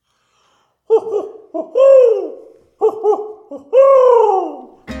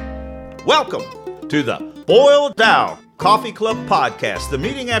Welcome to the Boiled Down Coffee Club Podcast, the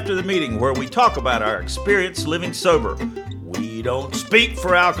meeting after the meeting where we talk about our experience living sober. We don't speak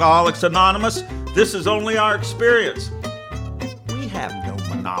for Alcoholics Anonymous. This is only our experience. We have no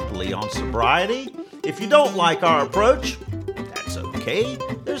monopoly on sobriety. If you don't like our approach, that's okay.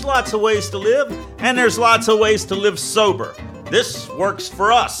 There's lots of ways to live, and there's lots of ways to live sober. This works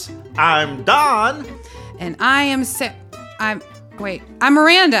for us. I'm Don. And I am I'm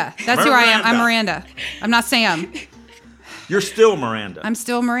Miranda. That's who I am. I'm Miranda. I'm not Sam. You're still Miranda. I'm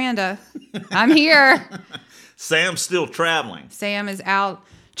still Miranda. I'm here. Sam's still traveling. Sam is out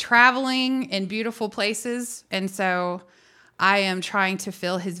traveling in beautiful places, and so I am trying to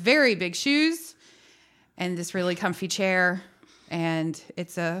fill his very big shoes and this really comfy chair. And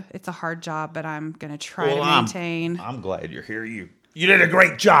it's a hard job, but I'm gonna try to maintain. I'm glad you're here. You did a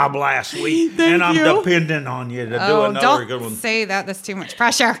great job last week, and I'm depending on you to do another good one. Don't say that. That's too much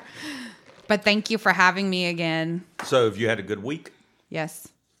pressure. But thank you for having me again. So, have you had a good week? Yes.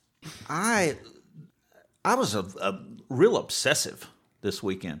 I was a real obsessive this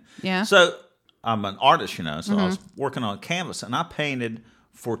weekend. Yeah. So, I'm an artist, so I was working on canvas, and I painted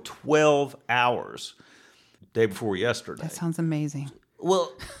for 12 hours day before yesterday. That sounds amazing.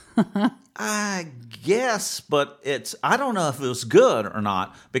 Well, I guess, but I don't know if it was good or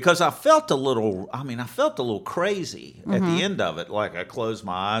not, because I felt a little crazy at the end of it. Like I closed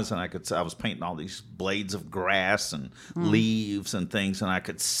my eyes and I was painting all these blades of grass and leaves and things, and I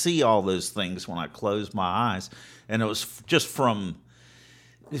could see all those things when I closed my eyes. And it was just from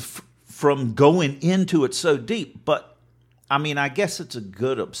going into it so deep. But I guess it's a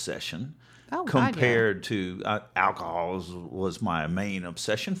good obsession. Compared to alcohol was my main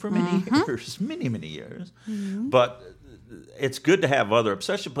obsession for many years, many years. But it's good to have other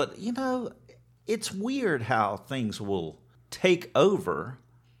obsessions. But, it's weird how things will take over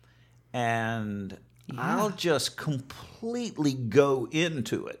and I'll just completely go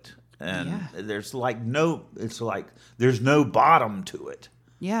into it. And there's there's no bottom to it.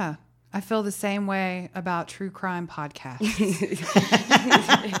 Yeah. I feel the same way about true crime podcasts.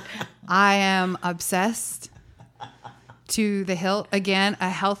 I am obsessed to the hilt. Again, a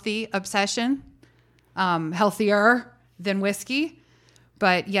healthy obsession, healthier than whiskey.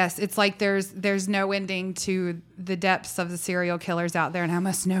 But yes, it's like there's no ending to the depths of the serial killers out there, and I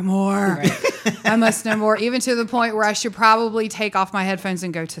must know more. Right. I must know more, even to the point where I should probably take off my headphones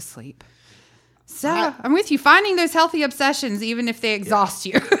and go to sleep. So I'm with you. Finding those healthy obsessions, even if they exhaust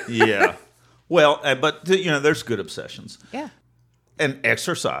you. Yeah. Well, but there's good obsessions. Yeah. And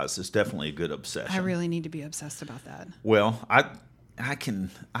exercise is definitely a good obsession. I really need to be obsessed about that. Well, I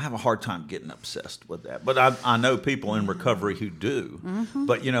have a hard time getting obsessed with that. But I know people in recovery who do. Mm-hmm.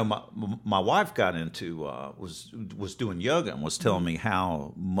 But my wife got into was doing yoga and was telling me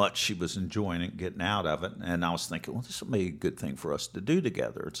how much she was enjoying it, getting out of it. And I was thinking, well, this would be a good thing for us to do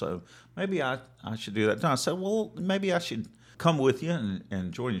together. So maybe I should do that. And I said, well, maybe I should come with you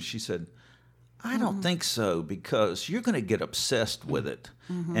and join you. She said, I don't think so, because you're going to get obsessed with it.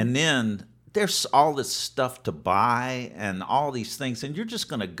 Mm-hmm. And then there's all this stuff to buy and all these things, and you're just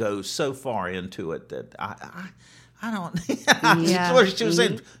going to go so far into it that I don't. She was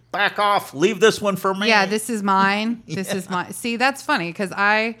saying, back off, leave this one for me. Yeah, this is mine. This is mine. See, that's funny, because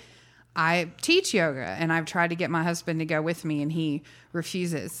I teach yoga, and I've tried to get my husband to go with me, and he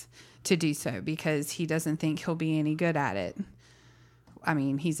refuses to do so because he doesn't think he'll be any good at it.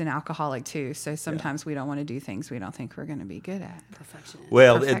 He's an alcoholic too, so sometimes we don't want to do things we don't think we're going to be good at. Perfectionist.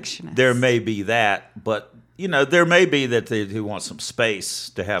 Well, there may be that, but there may be that who want some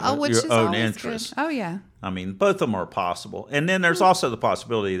space to have your own interests. Oh yeah. Both of them are possible, and then there's also the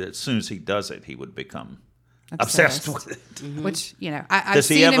possibility that as soon as he does it, he would become obsessed with it. Mm-hmm. Which I've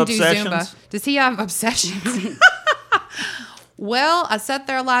seen him do Zumba. Does he have obsessions? Well, I sat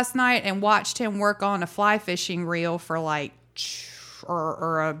there last night and watched him work on a fly fishing reel for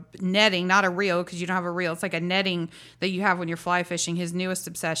or a netting, not a reel, because you don't have a reel. It's like a netting that you have when you're fly fishing, his newest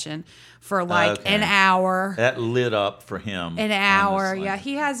obsession, for an hour. That lit up for him. An hour, honestly. Yeah.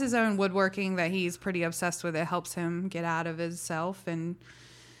 He has his own woodworking that he's pretty obsessed with. It helps him get out of himself, and,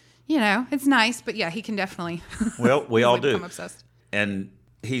 it's nice. But, yeah, he can definitely Well, we all do. become obsessed. And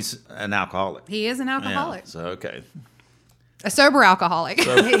he's an alcoholic. He is an alcoholic. Yeah, so, okay. A sober alcoholic.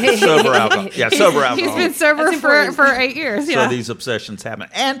 Sober alcoholic. Yeah, sober alcoholic. He's been sober for 8 years. So these obsessions happen.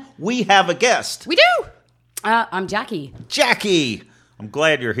 And we have a guest. We do. I'm Jackie. Jackie, I'm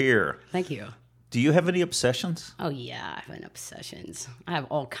glad you're here. Thank you. Do you have any obsessions? Oh, yeah, I have obsessions. I have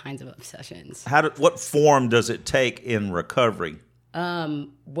all kinds of obsessions. What form does it take in recovery?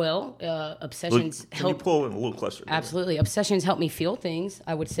 Obsessions Can you help. pull in a little closer? Absolutely. Obsessions help me feel things.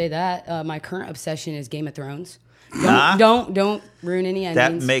 I would say that. My current obsession is Game of Thrones. Huh? Don't ruin any That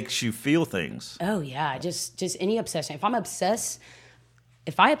endings. makes you feel things. Oh yeah, just any obsession.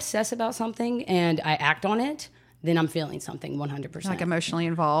 If I obsess about something and I act on it, then I'm feeling something 100%. Like emotionally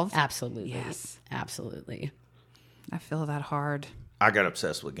involved. Absolutely. Yes. Absolutely. I feel that hard. I got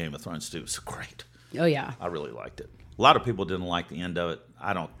obsessed with Game of Thrones too. It's great. Oh yeah. I really liked it. A lot of people didn't like the end of it.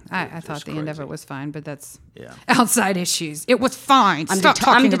 I don't. I it was thought the end of crazy. it was fine, but that's Yeah. outside issues. It was fine. I'm Stop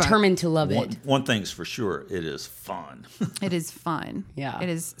talking about it. determined to love it. One thing's for sure, it is fun. It is fun. Yeah. It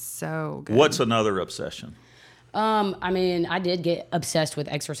is so good. What's another obsession? I mean, I did get obsessed with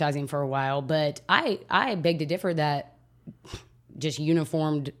exercising for a while, but I beg to differ that just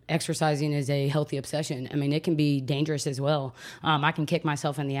uniformed exercising is a healthy obsession. I mean, it can be dangerous as well. I can kick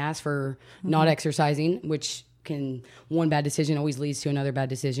myself in the ass for not exercising, which one bad decision always leads to another bad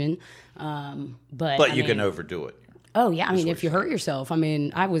decision. But you can overdo it. Oh yeah, I mean, if you hurt yourself, I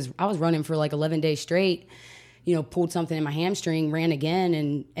mean, I was running for like 11 days straight. You know, pulled something in my hamstring, ran again,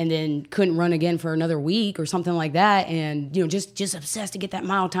 and then couldn't run again for another week or something like that. And you know, just obsessed to get that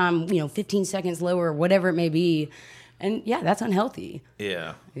mile time, 15 seconds lower, or whatever it may be. And yeah, that's unhealthy.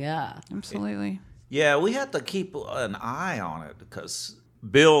 Yeah. Yeah. Absolutely. Yeah, we have to keep an eye on it because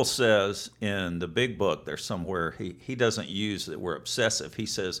Bill says in the big book, there's somewhere he doesn't use that we're obsessive. He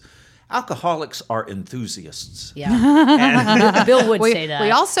says alcoholics are enthusiasts. Yeah. Bill would say that.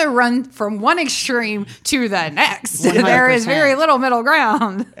 We also run from one extreme to the next. There is 100%. very little middle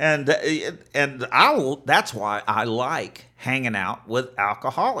ground. And that's why I like hanging out with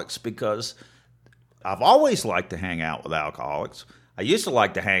alcoholics because I've always liked to hang out with alcoholics. I used to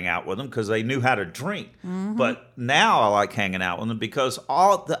like to hang out with them because they knew how to drink. Mm-hmm. But now I like hanging out with them because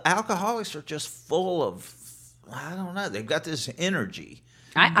all the alcoholics are just full of, I don't know, they've got this energy.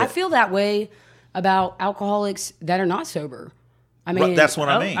 I feel that way about alcoholics that are not sober. I mean, That's what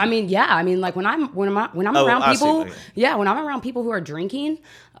I mean. I mean, yeah. I mean, like when I'm Oh, around I see. people, Okay. yeah, when I'm around people who are drinking,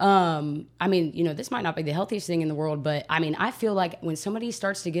 I mean, this might not be the healthiest thing in the world, but I mean, I feel like when somebody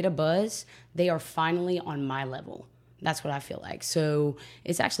starts to get a buzz, they are finally on my level. That's what I feel like. So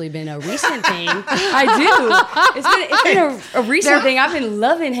it's actually been a recent thing. I do. It's been a recent thing. I've been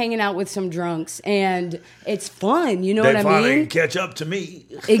loving hanging out with some drunks, and it's fun. You know what I mean? Catch up to me.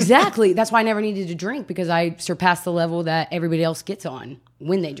 Exactly. That's why I never needed to drink because I surpassed the level that everybody else gets on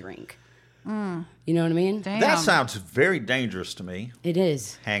when they drink. You know what I mean? Damn. That sounds very dangerous to me. It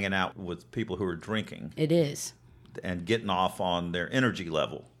is. Hanging out with people who are drinking It is. and getting off on their energy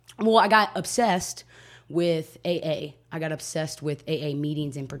level. Well, I got obsessed with AA. I got obsessed with AA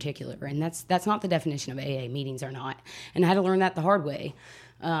meetings in particular, and that's not the definition of AA. Meetings are not, and I had to learn that the hard way.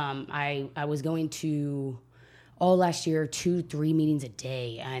 I was going to all last year 2-3 meetings a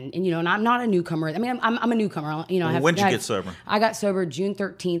day, and I'm not a newcomer. I mean, I'm a newcomer. When'd you get sober? I got sober June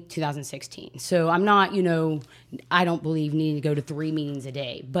 13th, 2016. So I'm not, I don't believe needing to go to 3 meetings a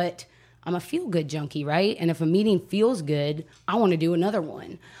day, but I'm a feel good junkie, right? And if a meeting feels good, I want to do another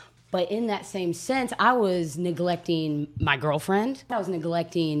one. But in that same sense, I was neglecting my girlfriend. I was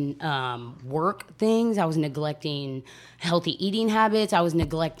neglecting work things. I was neglecting healthy eating habits. I was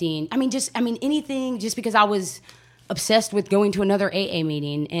neglecting, anything just because I was obsessed with going to another AA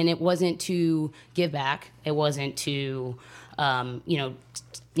meeting. And it wasn't to give back. It wasn't to,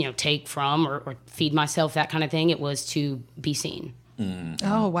 take from or feed myself, that kind of thing. It was to be seen.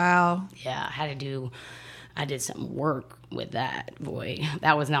 Oh, wow. Yeah, I did some work with that. Boy,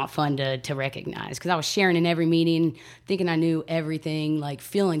 that was not fun to recognize because I was sharing in every meeting, thinking I knew everything, like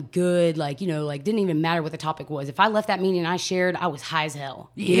feeling good, didn't even matter what the topic was. If I left that meeting and I shared, I was high as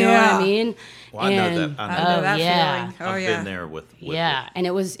hell. You know what I mean? Well, I know that. I know that feeling. Oh, I've yeah. been there with Yeah, it. and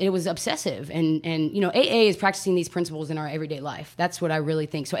it was obsessive, and AA is practicing these principles in our everyday life. That's what I really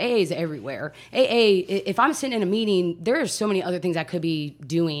think. So AA is everywhere. AA, if I'm sitting in a meeting, there are so many other things I could be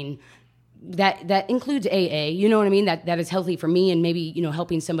doing that includes AA, you know what I mean? That is healthy for me and maybe,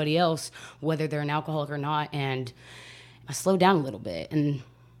 helping somebody else, whether they're an alcoholic or not. And I slowed down a little bit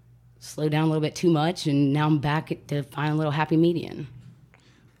too much, and now I'm back to find a little happy median.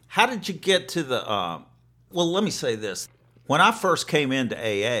 How did you get to the, well, let me say this. When I first came into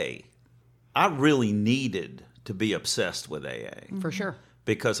AA, I really needed to be obsessed with AA. For sure.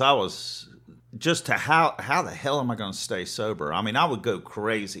 Because I was just to how the hell am I going to stay sober? I mean, I would go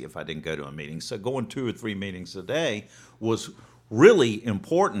crazy if I didn't go to a meeting. So going 2 or 3 meetings a day was really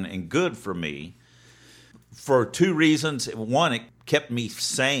important and good for me for 2 reasons. One, it kept me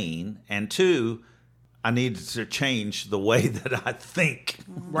sane, and 2, I needed to change the way that I think.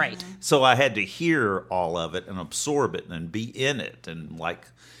 Right. So I had to hear all of it and absorb it and be in it and like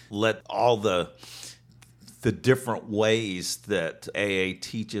let all the different ways that AA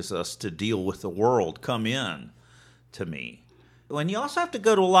teaches us to deal with the world come in to me. And you also have to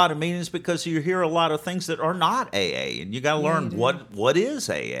go to a lot of meetings because you hear a lot of things that are not AA, and you got to learn what is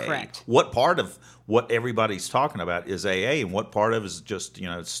AA. Correct. What part of what everybody's talking about is AA, and what part of it is just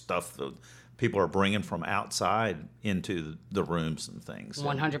stuff that people are bringing from outside into the rooms and things.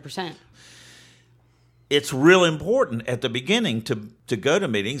 100%. It's real important at the beginning to go to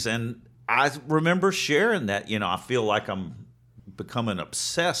meetings, and I remember sharing that. I feel like I'm becoming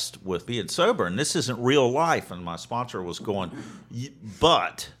obsessed with being sober, and this isn't real life. And my sponsor was going,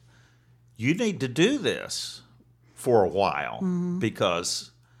 but you need to do this for a while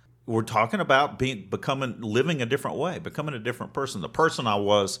because we're talking about living a different way, becoming a different person. The person I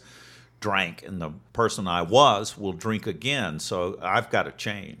was drank, and the person I was will drink again. So I've got to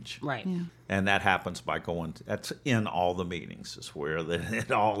change. Right. Yeah. And that happens by that's in all the meetings is where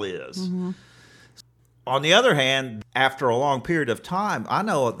it all is. Mm-hmm. On the other hand, after a long period of time, I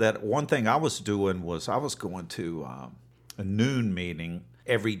know that one thing I was doing was I was going to a noon meeting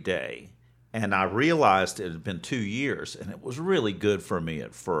every day. And I realized it had been 2 years, and it was really good for me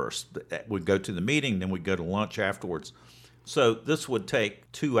at first. We'd go to the meeting, then we'd go to lunch afterwards. So this would take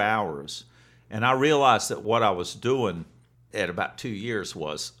 2 hours. And I realized that what I was doing at about 2 years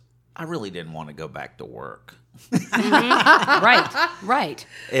was I really didn't want to go back to work. Right.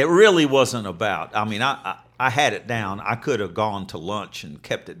 It really wasn't about, I had it down. I could have gone to lunch and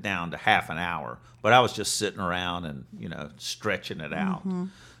kept it down to half an hour, but I was just sitting around and, stretching it out. Mm-hmm.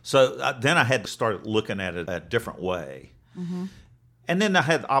 So then I had to start looking at it a different way. Mm-hmm. And then I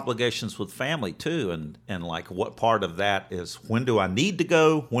had obligations with family too, and like what part of that is when do I need to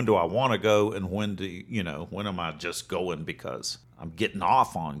go, when do I want to go, and when am I just going because I'm getting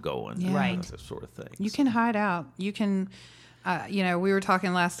off on going, right? That sort of thing. You can hide out. You can, we were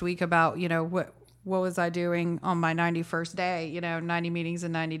talking last week about what was I doing on my 91st day? 90 meetings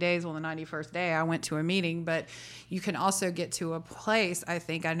in 90 days. Well, the 91st day I went to a meeting, but you can also get to a place. I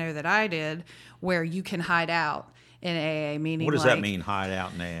know that I did where you can hide out. In AA meaning, what does that mean, hide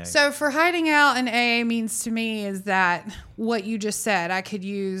out in AA? So for hiding out in AA means to me is that what you just said, I could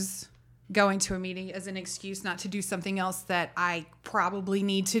use going to a meeting as an excuse not to do something else that I probably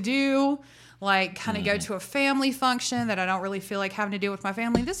need to do, like kind of go to a family function that I don't really feel like having to deal with my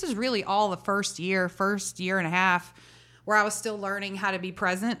family. This is really all the first year and a half where I was still learning how to be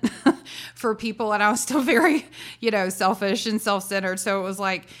present for people, and I was still very, selfish and self-centered. So it was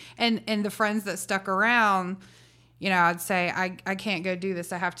like, and the friends that stuck around, I'd say, I can't go do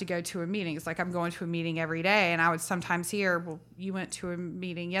this. I have to go to a meeting. It's like I'm going to a meeting every day. And I would sometimes hear, well, you went to a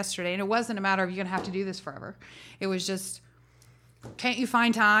meeting yesterday. And it wasn't a matter of you're going to have to do this forever. It was just, can't you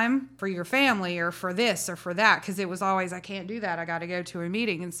find time for your family or for this or for that? Because it was always, I can't do that. I got to go to a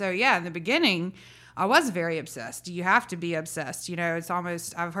meeting. And so, in the beginning, I was very obsessed. You have to be obsessed. It's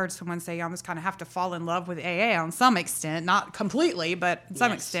almost, I've heard someone say you almost kind of have to fall in love with AA on some extent. Not completely, but to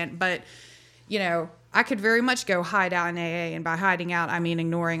some extent. But, I could very much go hide out in AA, and by hiding out, I mean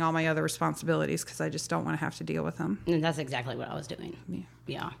ignoring all my other responsibilities because I just don't want to have to deal with them. And that's exactly what I was doing.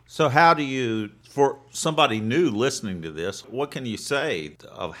 Yeah. So how do you, for somebody new listening to this, what can you say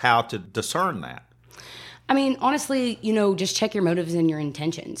of how to discern that? Honestly, just check your motives and your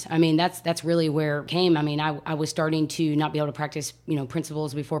intentions. That's really where it came. I was starting to not be able to practice,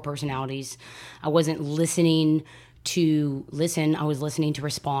 principles before personalities. I wasn't listening to listen. I was listening to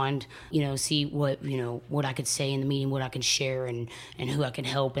respond, see what I could say in the meeting, what I could share and who I could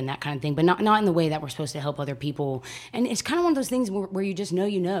help and that kind of thing, but not in the way that we're supposed to help other people. And it's kind of one of those things where you just know,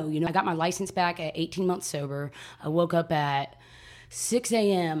 I got my license back at 18 months sober. I woke up at 6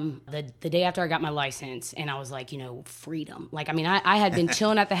 a.m. the day after I got my license, and I was like, freedom. I had been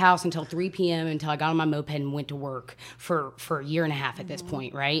chilling at the house until 3 p.m. until I got on my moped and went to work for a year and a half at this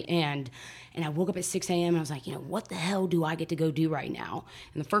point, right? And I woke up at 6 a.m. and I was like, what the hell do I get to go do right now?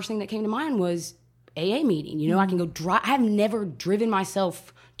 And the first thing that came to mind was AA meeting. I can go drive. I have never driven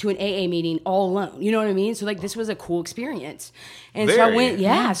myself to an AA meeting all alone. You know what I mean? So this was a cool experience. And so I went,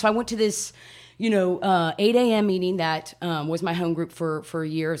 so I went to this 8 a.m. meeting that was my home group for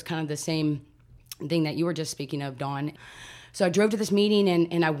years, kind of the same thing that you were just speaking of, Dawn. So I drove to this meeting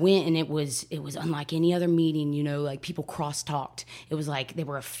and I went, and it was unlike any other meeting, you know, like people cross-talked. It was like they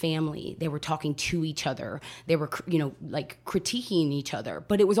were a family. They were talking to each other. They were, you know, like critiquing each other.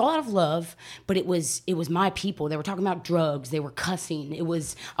 But it was all out of love, but it was my people. They were talking about drugs. They were cussing. It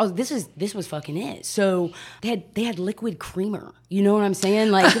was, this was fucking it. So they had liquid creamer. You know what I'm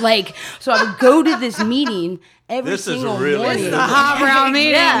saying? Like so I would go to this meeting every single morning. This is a hot brown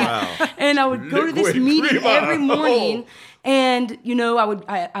meeting. Yeah. Wow. And I would go to this meeting creamer. every morning. And, you know,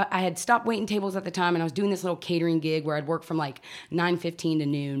 I had stopped waiting tables at the time, and I was doing this little catering gig where I'd work from like 9:15 to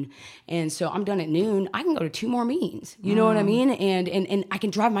noon. And so I'm done at noon. I can go to 2 more meetings. You know what I mean? And I can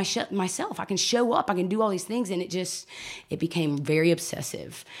drive myself. I can show up. I can do all these things. And it became very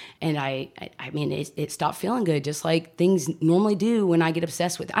obsessive. And I mean, it stopped feeling good, just like things normally do when I get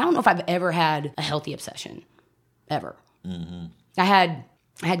obsessed with it. I don't know if I've ever had a healthy obsession, ever. Mm-hmm. I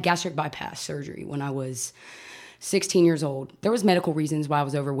had gastric bypass surgery when I was 16 years old. There was medical reasons why I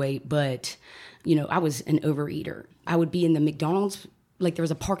was overweight, but, you know, I was an overeater. I would be in the McDonald's, like there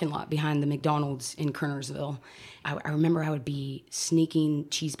was a parking lot behind the McDonald's in Kernersville. I remember I would be sneaking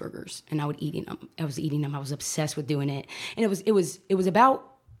cheeseburgers, and I was eating them. I was obsessed with doing it. And it was about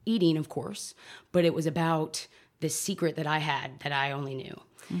eating, of course, but it was about this secret that I had that I only knew.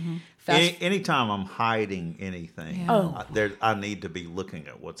 Mm-hmm. Anytime I'm hiding anything, I need to be looking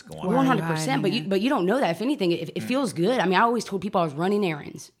at what's going on. 100%. But you don't know that. If anything, it feels good. I mean, I always told people I was running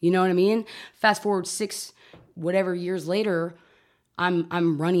errands. You know what I mean? Fast forward 6 whatever years later,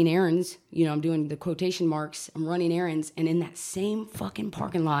 I'm running errands. You know, I'm doing the quotation marks. I'm running errands, and in that same fucking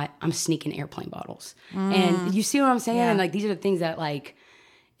parking lot, I'm sneaking airplane bottles. And you see what I'm saying? Yeah. And like these are the things that like,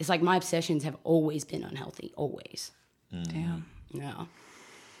 it's like my obsessions have always been unhealthy. Always. Damn. Yeah.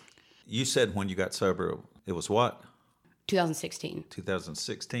 You said when you got sober, it was what? 2016.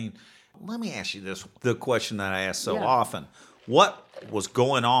 2016. Let me ask you this, the question that I ask so often. What was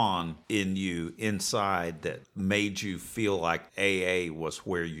going on in you inside that made you feel like AA was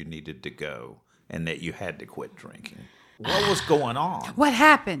where you needed to go and that you had to quit drinking? What was going on? What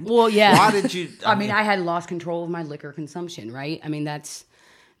happened? Well, yeah. Why did you? I mean, I had lost control of my liquor consumption, right? I mean, that's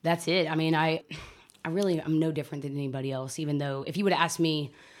it. I mean, I'm no different than anybody else, even though if you would have asked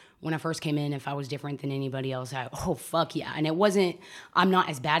me when I first came in if I was different than anybody else, fuck yeah. And it wasn't, I'm not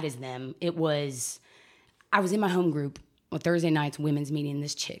as bad as them. I was in my home group on Thursday night's women's meeting.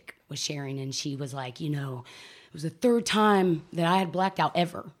 This chick was sharing, and she was like, you know, it was the 3rd time that I had blacked out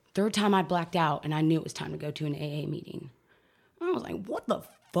ever. 3rd time I'd blacked out, and I knew it was time to go to an AA meeting. I was like, what the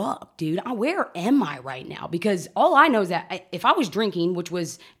fuck, dude? Where am I right now? Because all I know is that if I was drinking, which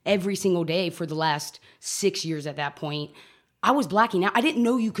was every single day for the last 6 years at that point, I was blacking out. I didn't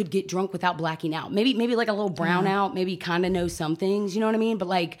know you could get drunk without blacking out. Maybe like a little brown out, maybe kind of know some things, you know what I mean? But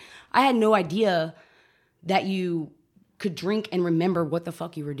like, I had no idea that you could drink and remember what the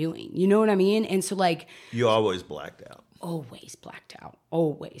fuck you were doing. You know what I mean? And so like... You always blacked out. Always blacked out.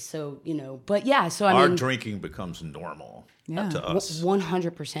 Always. So, you know, but yeah, so I mean... Our drinking becomes normal to us.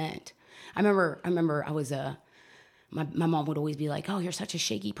 100%. I remember I was my mom would always be like, oh, you're such a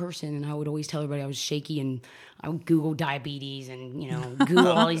shaky person. And I would always tell everybody I was shaky, and I would Google diabetes and, you know, Google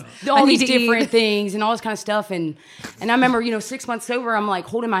all these different things and all this kind of stuff. And I remember, you know, 6 months sober, I'm like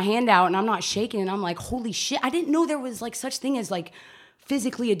holding my hand out and I'm not shaking. And I'm like, holy shit. I didn't know there was like such thing as like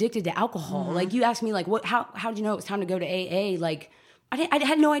physically addicted to alcohol. Mm-hmm. Like you asked me like, how'd you know it was time to go to AA? Like I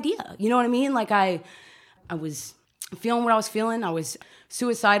had no idea. You know what I mean? Like I was feeling what I was feeling. I was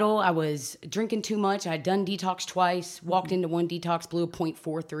suicidal. I was drinking too much. I had done detox twice, walked into one detox, blew a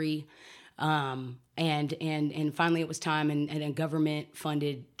 0.43. And finally it was time, and a government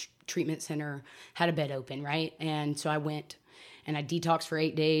funded treatment center had a bed open, right? And so I went and I detoxed for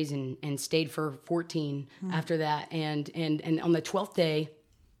 8 days and stayed for 14 after that. And on the 12th day,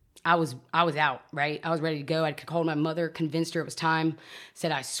 I was out, right? I was ready to go. I called my mother, convinced her it was time,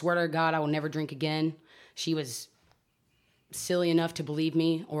 said, I swear to God, I will never drink again. She was silly enough to believe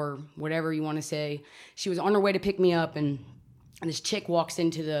me, or whatever you want to say. She was on her way to pick me up, and this chick walks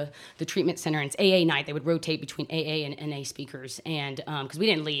into the treatment center, and it's AA night. They would rotate between AA and NA speakers, and because we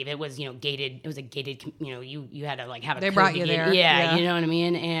didn't leave, it was, you know, gated. It was a gated, you know, you had to like have a they code brought to you get, there. yeah, you know what I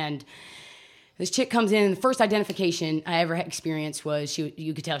mean. And this chick comes in, and the first identification I ever experienced was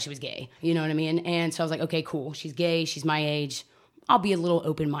you could tell she was gay. You know what I mean? And so I was like, okay, cool. She's gay. She's my age. I'll be a little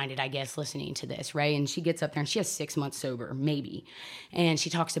open-minded, I guess, listening to this, right? And she gets up there, and she has 6 months sober, maybe. And she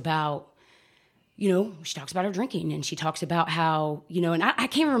talks about, she talks about her drinking, and she talks about how, and I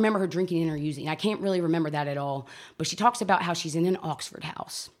can't remember her drinking and her using. I can't really remember that at all. But she talks about how she's in an Oxford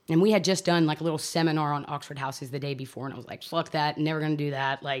house. And we had just done like a little seminar on Oxford houses the day before. And I was like, fuck that. Never going to do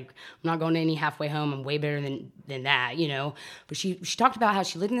that. Like, I'm not going to any halfway home. I'm way better than that, But she talked about how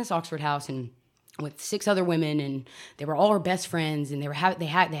she lived in this Oxford house and with 6 other women, and they were all her best friends, and they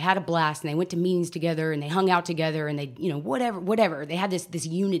had a blast, and they went to meetings together, and they hung out together, and they, whatever. They had this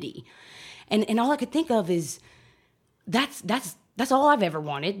unity. And all I could think of is that's all I've ever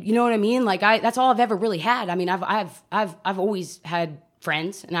wanted. You know what I mean? Like that's all I've ever really had. I mean, I've always had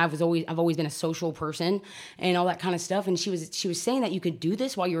friends, and I've always been a social person and all that kind of stuff. And she was saying that you could do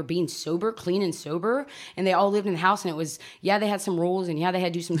this while you were being sober, clean and sober. And they all lived in the house, and it was, they had some rules, and they had to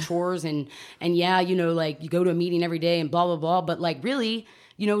do some chores, and like you go to a meeting every day and blah, blah, blah. But like really,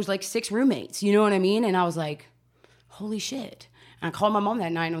 it was like 6 roommates, you know what I mean? And I was like, holy shit. And I called my mom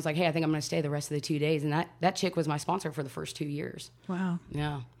that night and I was like, hey, I think I'm going to stay the rest of the 2 days. And that chick was my sponsor for the first 2 years. Wow.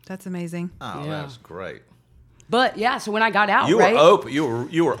 Yeah. That's amazing. Oh, Yeah. that's great. But yeah, so when I got out, You were right? open.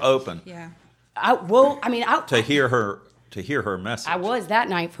 You were open Yeah. to hear her message. I was that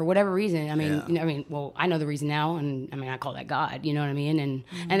night for whatever reason. I mean, Yeah. I know the reason now, and I mean, I call that God. You know what I mean? And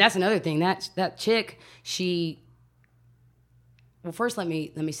that's another thing. That chick, well, first let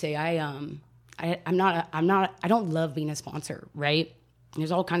me say I don't love being a sponsor, right?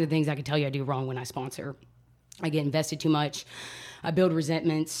 There's all kinds of things I can tell you I do wrong when I sponsor. I get invested too much. I build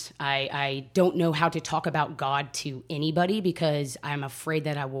resentments. I don't know how to talk about God to anybody because I'm afraid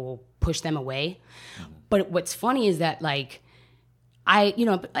that I will push them away. But what's funny is that like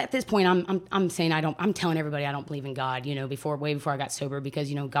at this point I'm saying I'm telling everybody I don't believe in God, way before I got sober,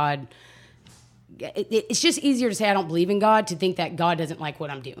 because God, it's just easier to say I don't believe in God to think that God doesn't like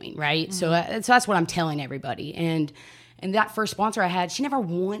what I'm doing, right? Mm-hmm. So that's what I'm telling everybody. And that first sponsor I had, she never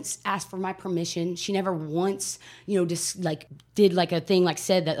once asked for my permission. She never once, just like did like a thing, like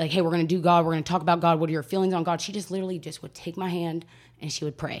said that like, hey, we're going to do God. We're going to talk about God. What are your feelings on God? She just literally just would take my hand and she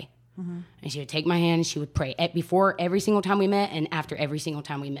would pray. Mm-hmm. And she would take my hand and she would pray before every single time we met and after every single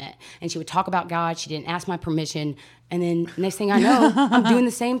time we met. And she would talk about God. She didn't ask my permission. And then next thing I know, I'm doing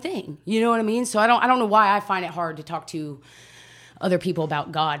the same thing. You know what I mean? So I don't know why I find it hard to talk to other people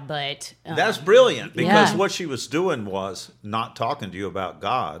about God, but that's brilliant, because yeah. what she was doing was not talking to you about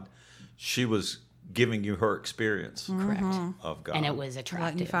God. She was giving you her experience, correct, of God, and it was attractive.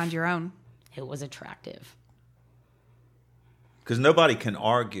 Letting you find your own. It was attractive. Because nobody can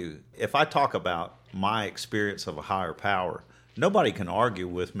argue. If I talk about my experience of a higher power, nobody can argue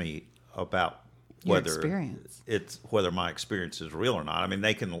with me about whether my experience is real or not. I mean,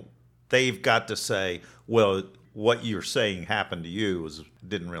 they've got to say, well, what you're saying happened to you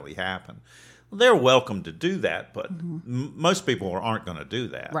didn't really happen. Well, they're welcome to do that, but most people aren't going to do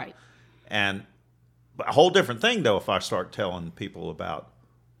that. Right. And a whole different thing, though, if I start telling people about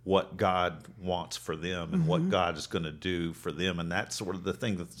what God wants for them and what God is going to do for them, and that's sort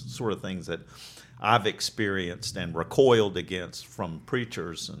of things that I've experienced and recoiled against from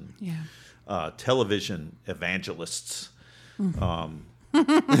preachers and television evangelists.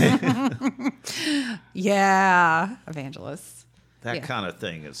 Yeah, evangelists. That kind of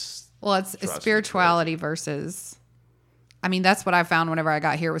thing is. Well, it's spirituality versus. I mean, that's what I found whenever I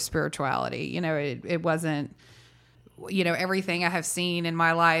got here with spirituality. It wasn't. Everything I have seen in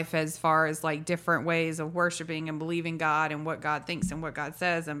my life as far as like different ways of worshiping and believing God and what God thinks and what God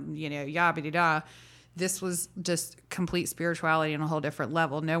says and yabba da. This was just complete spirituality on a whole different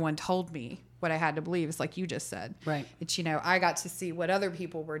level. No one told me what I had to believe. It's like you just said. Right. It's, I got to see what other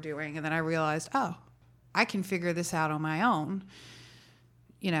people were doing. And then I realized, oh, I can figure this out on my own.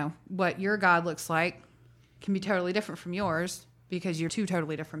 What your God looks like can be totally different from yours because you're 2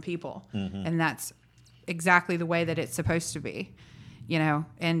 totally different people. Mm-hmm. And that's exactly the way that it's supposed to be.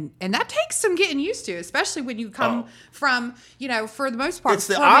 And that takes some getting used to, especially when you come from, for the most part, it's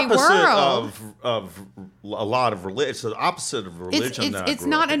the from opposite a world of a lot of religion. It's the opposite of religion. It's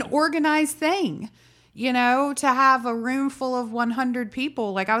not an organized thing, to have a room full of 100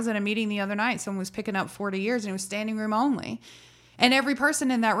 people. Like I was at a meeting the other night, someone was picking up 40 years and it was standing room only. And every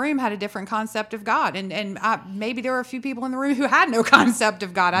person in that room had a different concept of God. And maybe there were a few people in the room who had no concept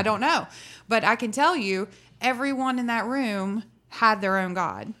of God. I don't know. But I can tell you, everyone in that room had their own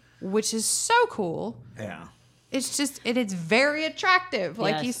God, which is so cool. Yeah. It's just, it's very attractive,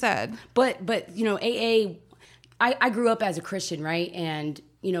 like Yes. you said. But AA, I grew up as a Christian, right? And,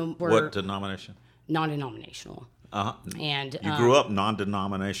 we're What denomination? non-denominational. And you grew up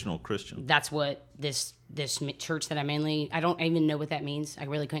non-denominational Christian. that's what this church that I don't even know what that means. I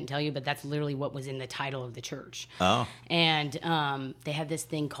really couldn't tell you, but that's literally what was in the title of the church. Oh. And they had this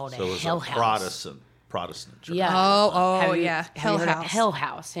thing called So it a was hell a house. Protestant church. Yeah. Oh, yeah. Have you Hell heard of House. Hell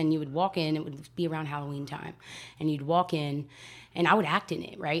House. And you would walk in, it would be around Halloween time. And you'd walk in, and I would act in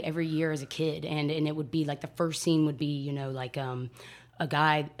it, right? Every year as a kid. And it would be like the first scene would be, like a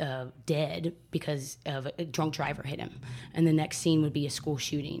guy dead because of a drunk driver hit him. And the next scene would be a school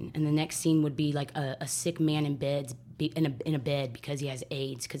shooting. And the next scene would be like a sick man in bed, in a bed because he has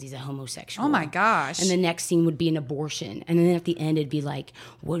AIDS, because he's a homosexual. Oh my gosh. And the next scene would be an abortion. And then at the end, it'd be like,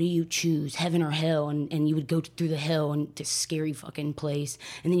 what do you choose, heaven or hell? And you would go through the hell and this scary fucking place.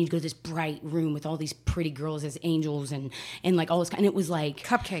 And then you'd go to this bright room with all these pretty girls as angels and like all this. And it was like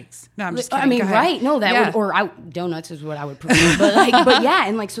Cupcakes. No, I'm just kidding. I mean, Go ahead. right? No, that would, donuts is what I would prefer. But yeah,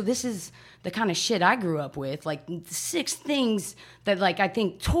 and like, so this is the kind of shit I grew up with, like 6 things that like I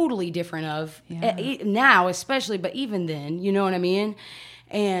think totally different of now, especially, but even then, you know what I mean?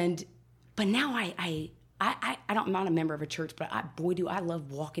 But now I'm not a member of a church, but do I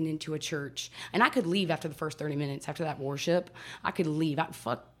love walking into a church. And I could leave after the first 30 minutes after that worship. I could leave. I'd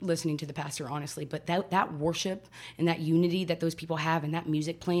fuck listening to the pastor, honestly. But that worship and that unity that those people have and that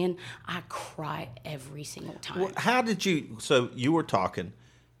music playing, I cry every single time. Well, how did you? So you were talking,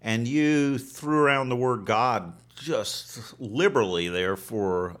 and you threw around the word God just liberally there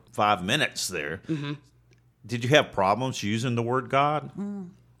for 5 minutes there. Mm-hmm. Did you have problems using the word God?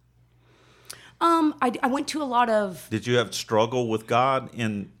 I went to a lot of. Did you have struggle with God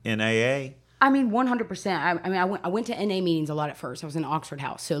in AA? I mean, 100%. I went to NA meetings a lot at first. I was in Oxford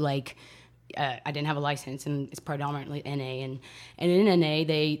House, so like, I didn't have a license, and it's predominantly NA. And in NA,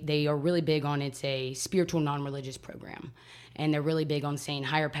 they are really big on, it's a spiritual non-religious program, and they're really big on saying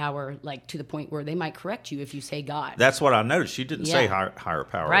higher power, like to the point where they might correct you if you say God. That's what I noticed. You didn't say higher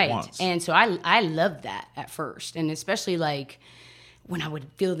power once. And so I loved that at first, and especially like when I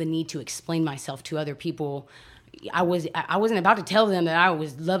would feel the need to explain myself to other people. I wasn't about to tell them that I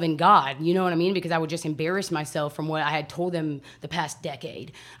was loving God, you know what I mean? Because I would just embarrass myself from what I had told them the past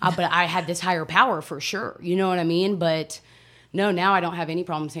decade. But I had this higher power for sure, you know what I mean? But no, now I don't have any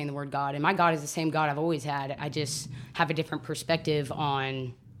problem saying the word God. And my God is the same God I've always had. I just have a different perspective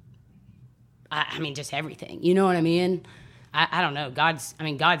on, I mean, just everything, you know what I mean? I don't know. God's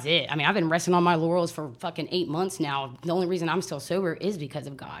it. I mean, I've been resting on my laurels for fucking 8 months now. The only reason I'm still sober is because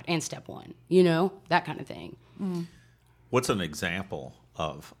of God and step one, you know, that kind of thing. Mm. What's an example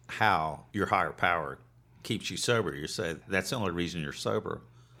of how your higher power keeps you sober? You say that's the only reason you're sober.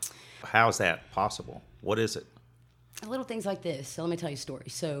 How is that possible? What is it? Little things like this. So let me tell you a story.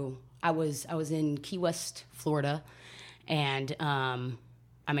 So I was in Key West, Florida, and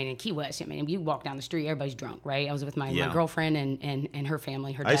in Key West, you walk down the street, everybody's drunk, right? I was with my girlfriend and her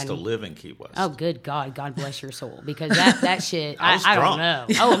family. Her dad. I used to live in Key West. Oh, good God. God bless your soul. Because that shit, I don't drunk. know.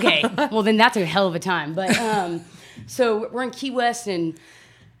 Oh, okay. Well, then that's a hell of a time. But so we're in Key West, and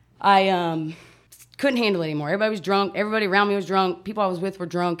I couldn't handle it anymore. Everybody was drunk. Everybody around me was drunk. People I was with were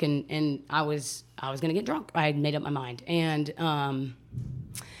drunk, and I was going to get drunk. I had made up my mind. And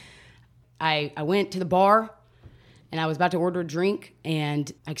I went to the bar, and I was about to order a drink, and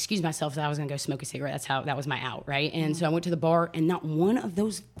I excused myself that I was going to go smoke a cigarette. That was my out, right? And so I went to the bar, and not one of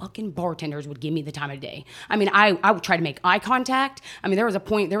those fucking bartenders would give me the time of day. I mean, I would try to make eye contact. I mean, there was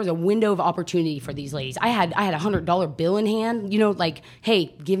a window of opportunity for these ladies. I had a $100 bill in hand, you know, like,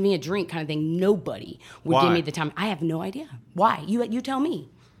 hey, give me a drink kind of thing. Nobody would give me the time. I have no idea. Why? You tell me.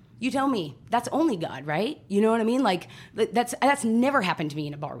 You tell me. That's only God, right? You know what I mean? Like, that's never happened to me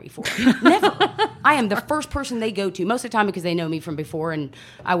in a bar before. Never. I am the first person they go to, most of the time because they know me from before, and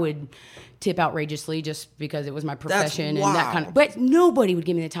I would tip outrageously just because it was my profession and that kind of. But nobody would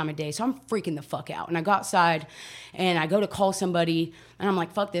give me the time of day, so I'm freaking the fuck out. And I go outside, and I go to call somebody, and I'm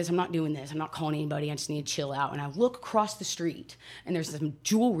like, fuck this, I'm not doing this. I'm not calling anybody. I just need to chill out. And I look across the street, and there's some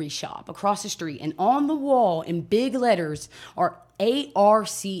jewelry shop across the street, and on the wall in big letters are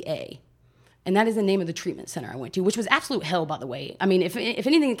ARCA. And that is the name of the treatment center I went to, which was absolute hell, by the way. I mean, if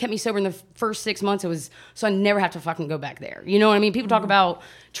anything that kept me sober in the first 6 months, it was so I never have to fucking go back there. You know what I mean? People talk about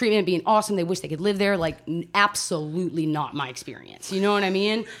treatment being awesome. They wish they could live there. Like, absolutely not my experience. You know what I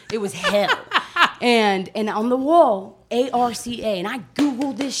mean? It was hell. And on the wall, ARCA, and I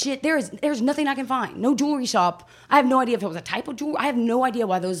Googled this shit. There's nothing I can find. No jewelry shop. I have no idea if it was a type of jewelry. I have no idea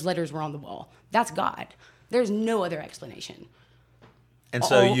why those letters were on the wall. That's God. There's no other explanation. And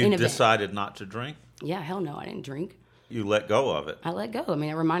so you decided not to drink? Yeah, hell no, I didn't drink. You let go of it? I let go. I mean,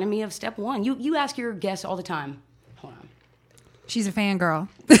 it reminded me of step one. You ask your guests all the time. Hold on. She's a fangirl.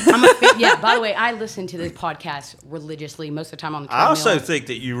 Yeah, by the way, I listen to this podcast religiously most of the time on the treadmill. I also think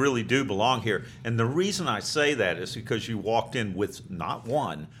that you really do belong here. And the reason I say that is because you walked in with not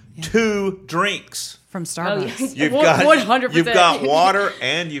one, 2 drinks. From Starbucks. You've got 100%. You've got water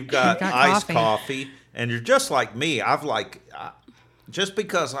and you've got, got iced coffee. and you're just like me. Just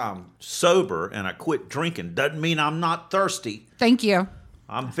because I'm sober and I quit drinking doesn't mean I'm not thirsty. Thank you.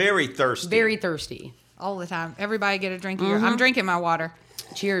 I'm very thirsty. Very thirsty. All the time. Everybody get a drink of your. I'm drinking my water.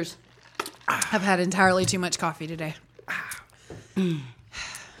 Cheers. I've had entirely too much coffee today.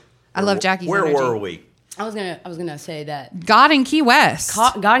 I love Jackie's Where energy. were we? I was gonna say that God in Key West.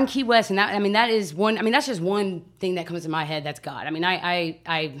 God in Key West, and that is one. I mean, that's just one thing that comes to my head. That's God. I mean, I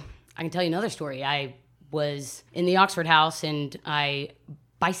can tell you another story. I was in the Oxford House and I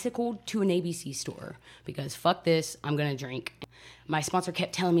bicycled to an ABC store because fuck this, I'm gonna drink. My sponsor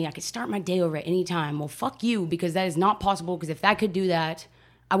kept telling me I could start my day over at any time. Well, fuck you, because that is not possible. Because if I could do that,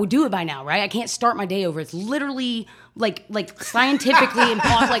 I would do it by now, right? I can't start my day over. It's literally like scientifically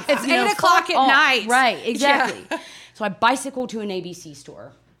impossible. Like It's 8 o'clock at night. Right, exactly. Yeah. So I bicycled to an ABC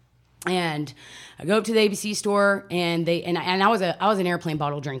store. And I go up to the ABC store, and I was an airplane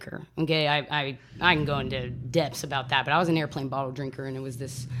bottle drinker. Okay, I can go into depths about that, but I was an airplane bottle drinker, and it was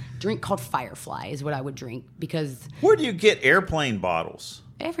this drink called Firefly is what I would drink because Where do you get airplane bottles?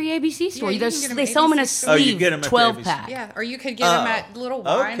 every ABC store you can get 'em they at sell them in a ABC store. Oh, you sleeve get 'em at the 12 ABC. pack. Yeah, or you could get them at little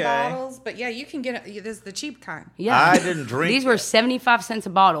wine okay. bottles. But yeah, you can get it. This is the cheap kind. Yeah, I didn't drink These were 75 cents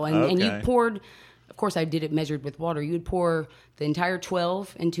a bottle, and you Okay. poured. Of course, I did it measured with water. You would pour the entire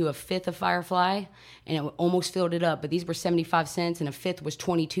 12 into a fifth of Firefly, and it almost filled it up. But these were 75 cents, and a fifth was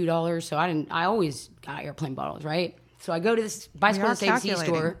 $22. So I always got airplane bottles, right? So I go to this bicycle are ABC calculating.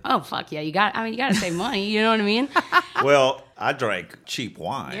 store. Oh fuck yeah, you got to save money. You know what I mean? Well, I drank cheap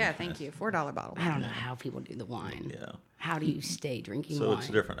wine. Yeah, thank you. $4 bottle. I don't know how people do the wine. Yeah. How do you stay drinking So wine? it's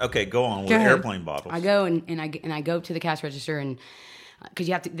different. Okay, go on with Go ahead. airplane bottles. I go and I go up to the cash register, and because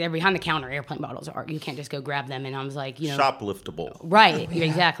you have to, they're behind the counter. Airplane bottles are. You can't just go grab them. And I was like, Shopliftable. right,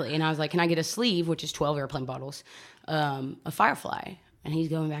 exactly. And I was like, can I get a sleeve, which is 12 airplane bottles, a Firefly? And he's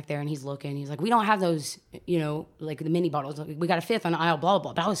going back there and he's looking. He's like, we don't have those, like the mini bottles. Like, we got a fifth on the aisle, blah,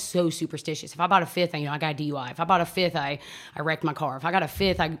 blah, blah. But I was so superstitious. If I bought a fifth, I got a DUI. If I bought a fifth, I wrecked my car. If I got a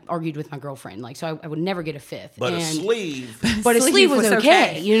fifth, I argued with my girlfriend. Like, so I would never get a fifth. But a And- sleeve. But a Sleeve sleeve was was okay.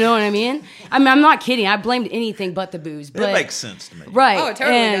 okay. You know what I mean? I mean, I'm not kidding. I blamed anything but the booze. But It makes sense to me. Right. Oh, it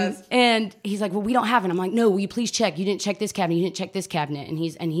totally and, does. And he's like, well, we don't have it. I'm like, no, will you please check? You didn't check this cabinet. You didn't check this cabinet. And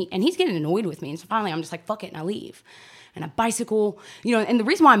he's getting annoyed with me. And so finally, I'm just like, fuck it, and I leave. And I bicycle, and the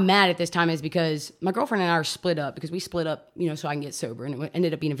reason why I'm mad at this time is because my girlfriend and I are split up because we split up, so I can get sober. And it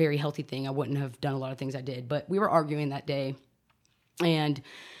ended up being a very healthy thing. I wouldn't have done a lot of things I did, but we were arguing that day. And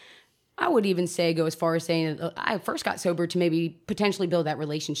I would even go as far as saying that I first got sober to maybe potentially build that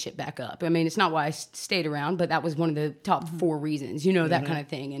relationship back up. I mean, it's not why I stayed around, but that was one of the top 4 reasons, that kind of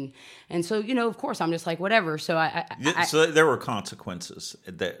thing. And so, of course, I'm just like, whatever. So So there were consequences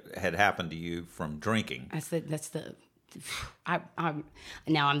that had happened to you from drinking.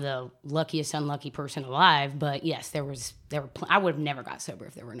 I'm the luckiest unlucky person alive, but yes, I would have never got sober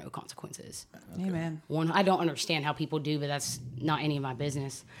if there were no consequences. Amen. I don't understand how people do, but that's not any of my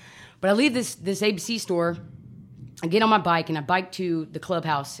business. But I leave this ABC store, I get on my bike, and I bike to the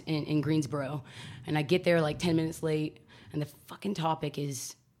clubhouse in Greensboro, and I get there like 10 minutes late, and the fucking topic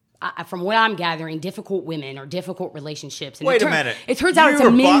is, from what I'm gathering, difficult women or difficult relationships. And Wait a minute. It turns out it's You a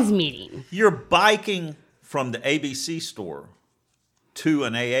were men's meeting. You're biking from the ABC store to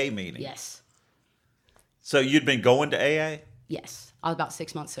an AA meeting. Yes. So you'd been going to AA? Yes. I was about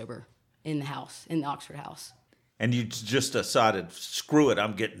 6 months sober in the Oxford house. And you just decided, screw it,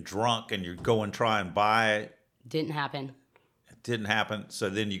 I'm getting drunk, and you go and try and buy it. Didn't happen. It didn't happen. So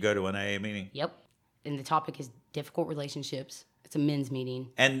then you go to an AA meeting? Yep. And the topic is difficult relationships. It's a men's meeting.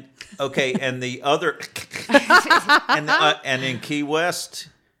 And, okay, and the other, and in Key West,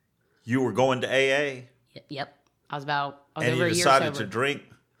 you were going to AA? Yep. I was over And a you year decided sober. to drink?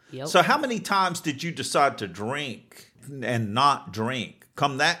 Yep. So how many times did you decide to drink and not drink?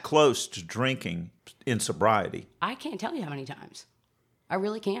 Come that close to drinking in sobriety? I can't tell you how many times. I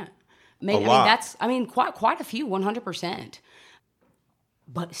really can't. lot. Quite a few, 100%.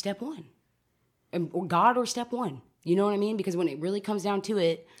 But step one, or God or step one. You know what I mean? Because when it really comes down to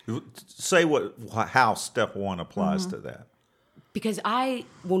it, Say how step one applies to that. because I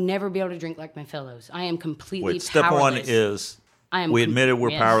will never be able to drink like my fellows. I am completely Wait, step powerless. one is we admitted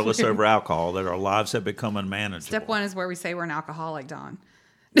we're yes. powerless over alcohol, that our lives have become unmanageable. Step 1 is where we say we're an alcoholic, Don.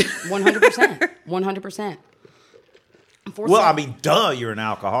 100%. 100%. Well, I mean, duh, you're an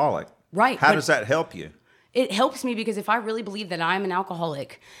alcoholic. Right, How but- does that help you? it helps me because if I really believe that I'm an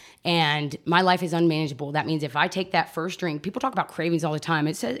alcoholic and my life is unmanageable, that means if I take that first drink, people talk about cravings all the time.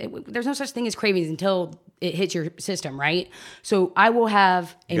 It says there's no such thing as cravings until it hits your system, right? So I will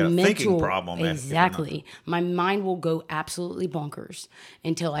have a mental thinking problem. Exactly. My mind will go absolutely bonkers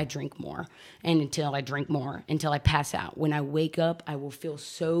until I drink more, and until I drink more, until I pass out. When I wake up, I will feel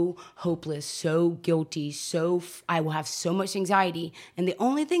so hopeless, so guilty, I will have so much anxiety, and the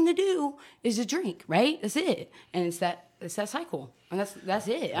only thing to do is to drink, right? That's it. And it's that cycle. And that's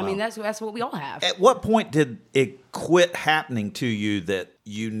it. I mean, that's what we all have. At what point did it quit happening to you that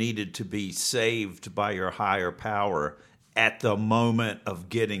you needed to be saved by your higher power at the moment of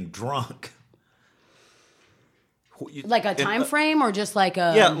getting drunk? Like a time frame, or just like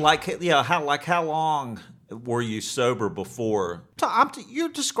a how long were you sober before? You're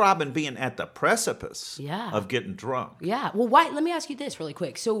describing being at the precipice of getting drunk. Yeah. Well, why? Let me ask you this really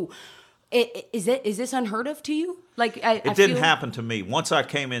quick. So, is this unheard of to you? Like, it didn't happen to me. Once I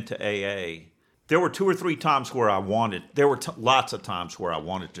came into AA, there were 2 or 3 times where there were lots of times where I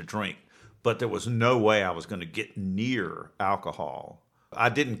wanted to drink, but there was no way I was going to get near alcohol. I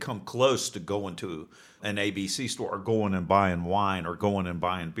didn't come close to going to an ABC store or going and buying wine or going and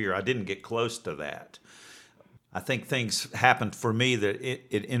buying beer. I didn't get close to that. I think things happened for me that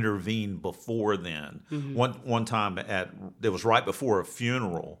it intervened before then. Mm-hmm. One time it was right before a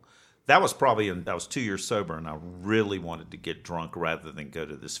funeral. That was I was 2 years sober, and I really wanted to get drunk rather than go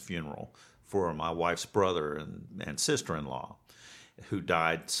to this funeral for my wife's brother and sister-in-law who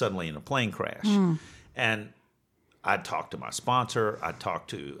died suddenly in a plane crash. And I talked to my sponsor. I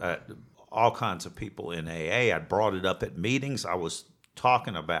talked to all kinds of people in AA. I brought it up at meetings. I was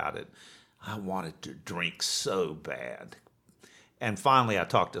talking about it. I wanted to drink so bad. And finally, I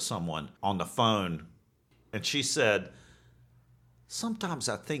talked to someone on the phone, and she said, sometimes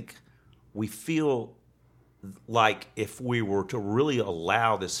I think we feel like if we were to really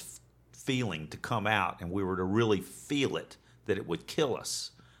allow this feeling to come out and we were to really feel it, that it would kill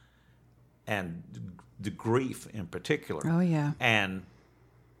us. And the grief in particular. Oh, yeah. And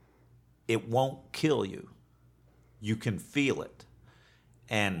it won't kill you. You can feel it.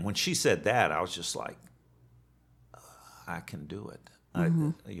 And when she said that, I was just like, I can do it.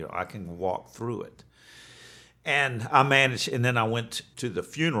 Mm-hmm. I can walk through it. And I managed, and then I went to the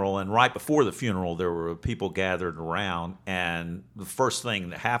funeral, and right before the funeral, there were people gathered around, and the first thing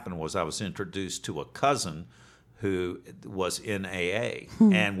that happened was I was introduced to a cousin who was in AA,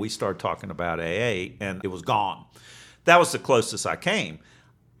 and we started talking about AA, and it was gone. That was the closest I came.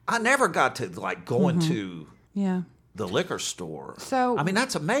 I never got to go into the liquor store. So, I mean,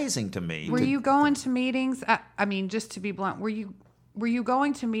 that's amazing to me. Were you going to meetings? I mean, just to be blunt, were you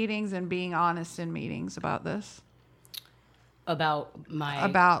going to meetings and being honest in meetings about this? About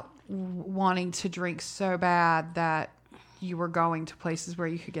wanting to drink so bad that you were going to places where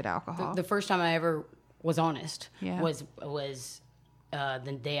you could get alcohol? The first time I ever was honest was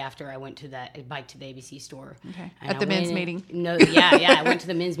the day after I went to that bike to the ABC store. Okay. At the men's meeting. No, I went to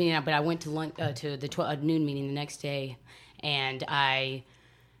the men's meeting, but I went to lunch to the noon meeting the next day, and I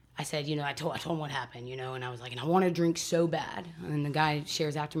said, I told him what happened, and I was like, and I want to drink so bad. And the guy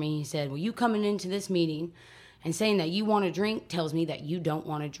shares after me. He said, well, you coming into this meeting and saying that you want to drink tells me that you don't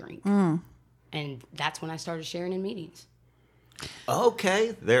want to drink. And that's when I started sharing in meetings.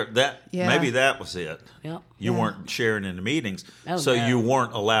 Okay, maybe that was it. Yep. You weren't sharing in the meetings, you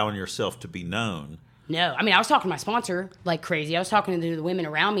weren't allowing yourself to be known. No, I mean, I was talking to my sponsor like crazy. I was talking to the women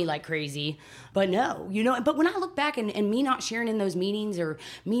around me like crazy. But no, but when I look back and me not sharing in those meetings, or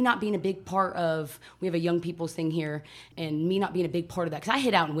me not being a big part of, we have a young people's thing here, and me not being a big part of that, because I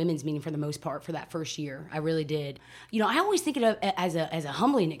hid out in women's meeting for the most part for that first year. I really did. I always think of it as a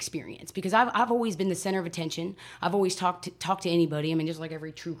humbling experience, because I've always been the center of attention. I've always talked to anybody. I mean, just like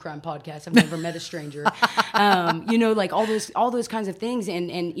every true crime podcast, I've never met a stranger. Like all those kinds of things.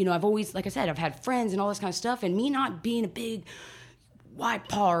 And I've always, like I said, I've had friends and all this kind of stuff, and me not being a big white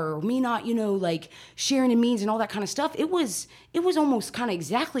par, or me not, sharing in means and all that kind of stuff. It was almost kind of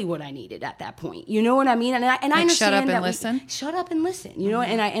exactly what I needed at that point. You know what I mean? And I understand shut up and listen. Shut up and listen.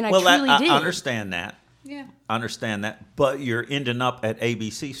 And I truly did. I understand that. Yeah. I understand that. But you're ending up at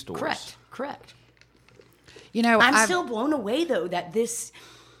ABC stores. Correct. I'm still blown away though that this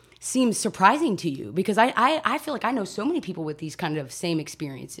seems surprising to you, because I feel like I know so many people with these kind of same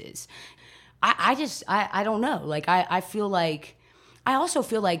experiences. I don't know. Like I also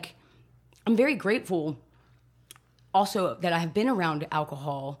feel like I'm very grateful also that I have been around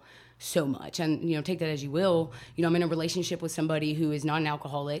alcohol so much. And, take that as you will. I'm in a relationship with somebody who is not an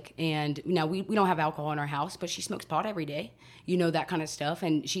alcoholic. And now we don't have alcohol in our house, but she smokes pot every day, that kind of stuff.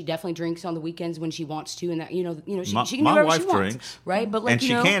 And she definitely drinks on the weekends when she wants to. And that, she can do whatever she wants. Drinks. Right. But and she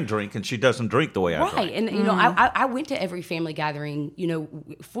can drink, and she doesn't drink the way I drink. Right. And, I went to every family gathering,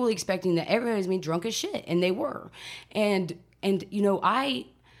 fully expecting that everybody was being drunk as shit. And they were. And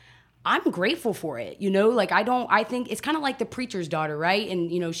I'm grateful for it, I think it's kind of like the preacher's daughter, right?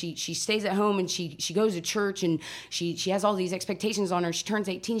 And, she stays at home and she goes to church and she has all these expectations on her. She turns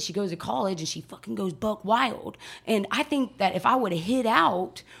 18, she goes to college and she fucking goes buck wild. And I think that if I would have hid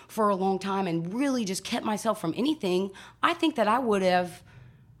out for a long time and really just kept myself from anything, I think that I would have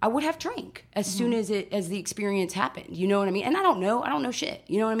drank as soon as the experience happened. You know what I mean? And I don't know shit.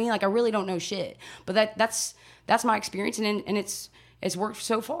 You know what I mean? Like I really don't know shit. But that's my experience and it's worked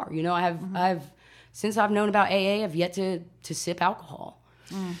so far. I've since I've known about AA, I've yet to sip alcohol.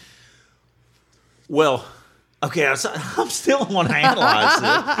 Well, okay, I'm still want to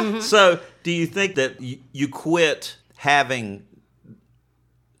analyze this. So, do you think that you quit having?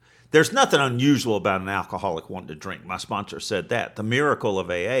 There's nothing unusual about an alcoholic wanting to drink. My sponsor said that. The miracle of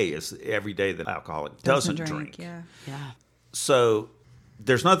AA is every day that an alcoholic doesn't drink. Yeah. So,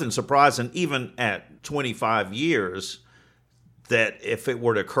 there's nothing surprising, even at 25 years, that if it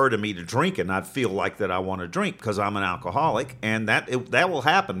were to occur to me to drink and I'd feel like that I want to drink because I'm an alcoholic, and that will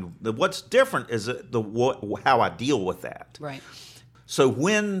happen. What's different is how I deal with that. Right. So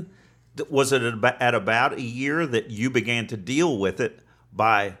when was it at about a year that you began to deal with it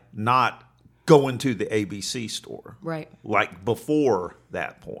by not going to the ABC store? Right. Like before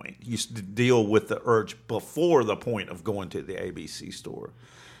that point, you used to deal with the urge before the point of going to the ABC store,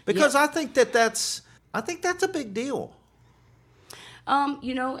 because I think that's a big deal.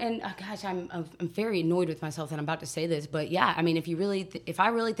 Gosh, I'm very annoyed with myself that I'm about to say this, but yeah, I mean, if I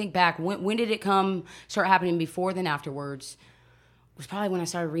really think back, when did it start happening before then afterwards? It was probably when I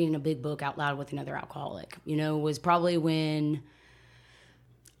started reading a big book out loud with another alcoholic. Was probably when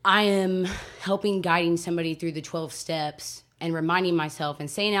I am guiding somebody through the 12 steps and reminding myself and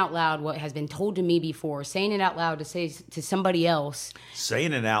saying out loud what has been told to me before, saying it out loud to say to somebody else.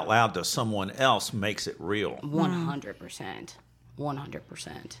 Saying it out loud to someone else makes it real. 100%.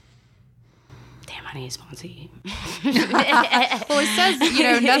 100%. Damn, I need a sponsor. Well, it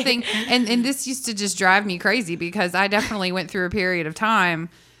says, nothing. And this used to just drive me crazy because I definitely went through a period of time,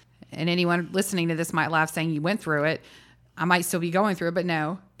 and anyone listening to this might laugh saying you went through it. I might still be going through it, but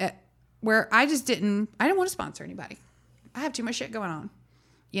no. Where I didn't want to sponsor anybody. I have too much shit going on,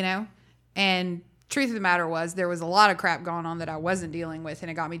 And truth of the matter was there was a lot of crap going on that I wasn't dealing with, and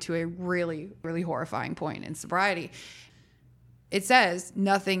it got me to a really, really horrifying point in sobriety. It says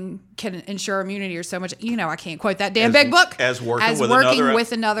nothing can ensure immunity or so much. I can't quote that damn big book. As working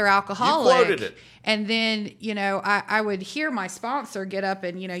with another alcoholic. You quoted it. And then, I would hear my sponsor get up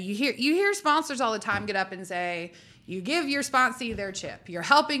and, you hear sponsors all the time get up and say, you give your sponsee their chip. You're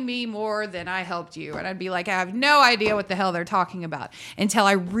helping me more than I helped you. And I'd be like, I have no idea what the hell they're talking about until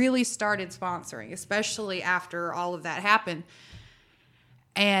I really started sponsoring, especially after all of that happened.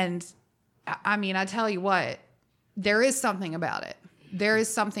 And I mean, I tell you what, there is something about it. There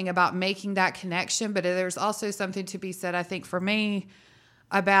is something about making that connection, but there's also something to be said, I think, for me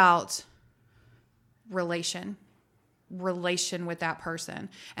about relation with that person.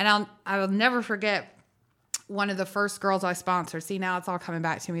 And I'll never forget one of the first girls I sponsored. See, now it's all coming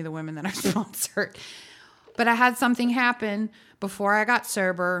back to me, the women that I sponsored. But I had something happen before I got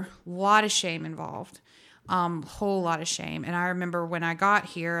sober, a lot of shame involved. Whole lot of shame. And I remember when I got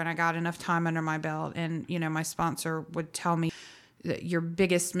here and I got enough time under my belt, and, my sponsor would tell me that your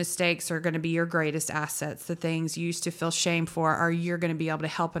biggest mistakes are going to be your greatest assets. The things you used to feel shame for are you're going to be able to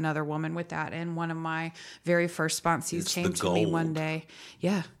help another woman with that. And one of my very first sponsees came to me one day.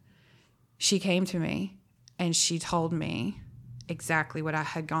 Yeah. She came to me and she told me exactly what I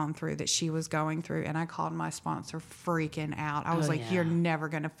had gone through that she was going through, and I called my sponsor freaking out. I was you're never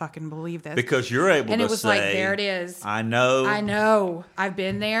gonna fucking believe this, because you're able to say, and it was like, there it is. I know, I've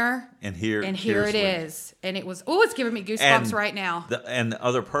been there, and here it is. And it was, it's giving me goosebumps right now. And the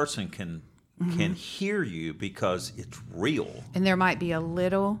other person can hear you because it's real, and there might be a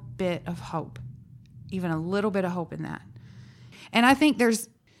little bit of hope, even a little bit of hope in that. And I think there's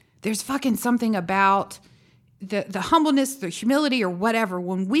fucking something about the humbleness, the humility, or whatever,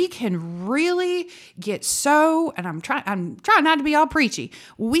 when we can really get so, and I'm trying not to be all preachy,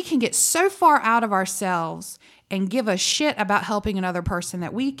 we can get so far out of ourselves and give a shit about helping another person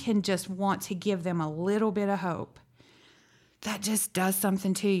that we can just want to give them a little bit of hope. That just does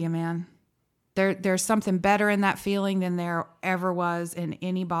something to you, man. There's something better in that feeling than there ever was in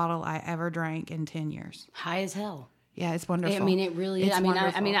any bottle I ever drank in 10 years. High as hell. Yeah, it's wonderful. I mean, it really is. It's I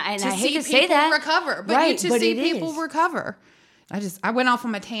wonderful. I to hate see to say people that. recover, but Right, to but see it people is. recover. I went off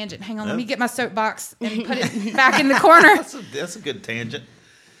on my tangent. Hang on, let me get my soapbox and put it back in the corner. That's a good tangent.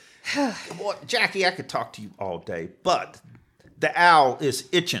 Boy, Jackie, I could talk to you all day, but the owl is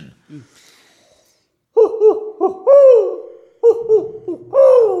itching.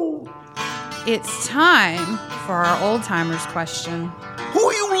 It's time for our old timers question. Who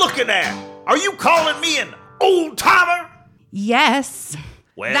are you looking at? Are you calling me an old timer? Yes.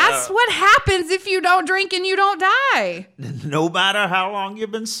 Well, That's what happens if you don't drink and you don't die. no matter how long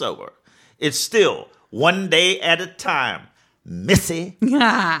you've been sober, it's still one day at a time, Missy.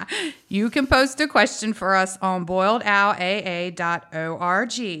 You can post a question for us on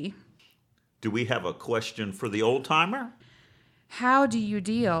boiledowlaa.org. Do we have a question for the old timer? How do you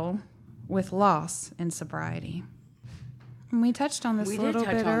deal with loss in sobriety? And we touched on this We a did little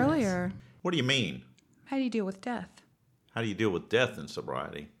touch bit on this. earlier. What do you mean? How do you deal with death? How do you deal with death in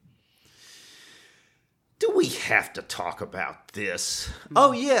sobriety? Do we have to talk about this?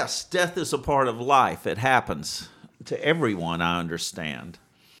 Oh, yes, death is a part of life. It happens to everyone, I understand.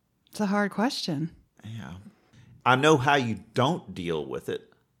 It's a hard question. Yeah. I know how you don't deal with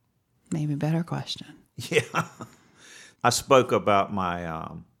it. Maybe better question. Yeah. I spoke about my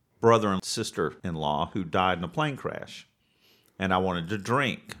brother and sister-in-law who died in a plane crash, and I wanted to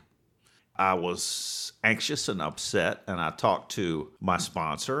drink. I was anxious and upset, and I talked to my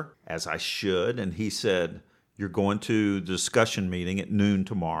sponsor, as I should, and he said, "You're going to the discussion meeting at noon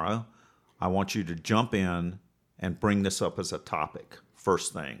tomorrow. I want you to jump in and bring this up as a topic.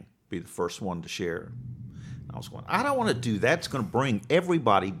 First thing, be the first one to share." I was going, I don't want to do that. It's going to bring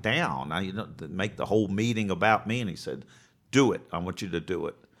everybody down. Make the whole meeting about me. And he said, do it. I want you to do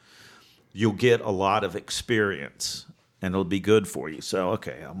it. You'll get a lot of experience, and it'll be good for you. So,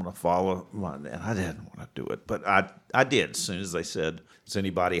 okay, I'm going to follow. And I didn't want to do it, but I did. As soon as they said, does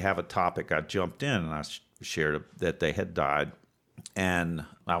anybody have a topic, I jumped in, and I shared that they had died, and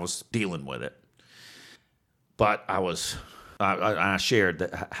I was dealing with it. But I shared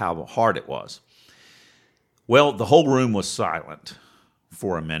how hard it was. Well, the whole room was silent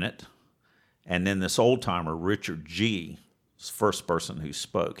for a minute, and then this old-timer, Richard G., was the first person who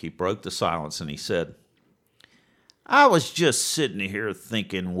spoke. He broke the silence, and he said, I was just sitting here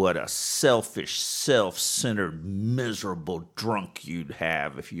thinking what a selfish, self-centered, miserable drunk you'd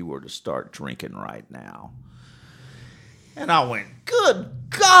have if you were to start drinking right now. And I went, good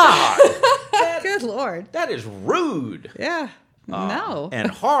God! Good Lord. That is rude. Yeah. No. And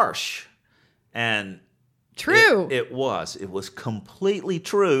harsh. And True. It was. It was completely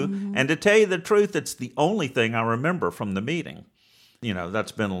true. Mm-hmm. And to tell you the truth, it's the only thing I remember from the meeting. You know,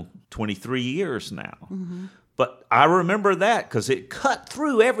 that's been 23 years now. Mm-hmm. But I remember that because it cut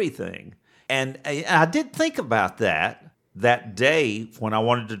through everything. And I did think about that day when I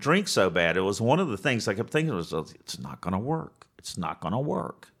wanted to drink so bad. It was one of the things I kept thinking was, it's not going to work. It's not going to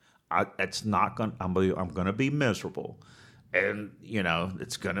work. I'm going to be miserable. And, you know,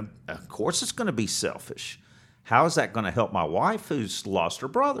 of course it's going to be selfish. How is that going to help my wife who's lost her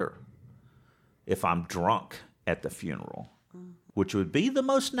brother if I'm drunk at the funeral? Which would be the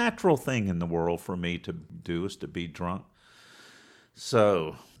most natural thing in the world for me to do, is to be drunk.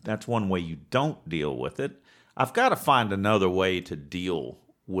 So that's one way you don't deal with it. I've got to find another way to deal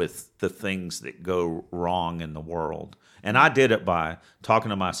with the things that go wrong in the world. And I did it by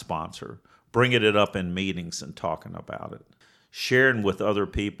talking to my sponsor, bringing it up in meetings and talking about it, sharing with other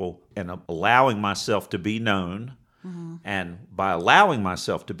people and allowing myself to be known. Mm-hmm. And by allowing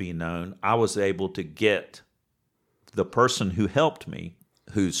myself to be known, I was able to get the person who helped me,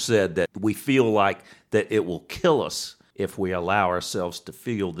 who said that we feel like that it will kill us if we allow ourselves to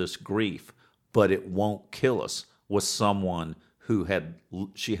feel this grief, but it won't kill us, was someone who had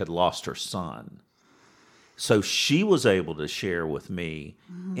lost her son. So she was able to share with me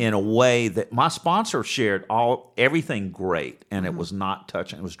in a way that my sponsor shared everything great, and it was not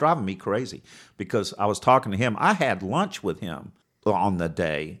touching. It was driving me crazy because I was talking to him. I had lunch with him on the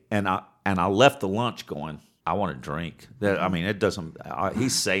day, and I left the lunch going, I want to drink. I mean, it doesn't.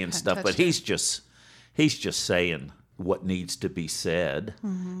 He's saying stuff, but he's just saying what needs to be said.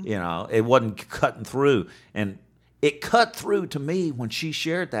 Mm-hmm. You know, it wasn't cutting through, and it cut through to me when she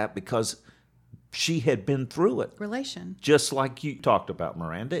shared that because she had been through it. Relation. Just like you talked about,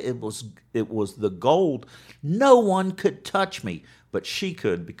 Miranda. It was the gold. No one could touch me, but she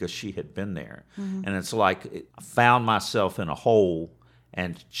could because she had been there. Mm-hmm. And it's like I found myself in a hole,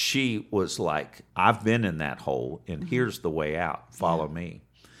 and she was like, I've been in that hole, and here's the way out. Follow me.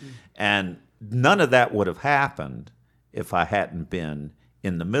 Mm-hmm. And none of that would have happened if I hadn't been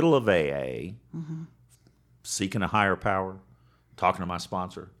in the middle of AA, seeking a higher power, talking to my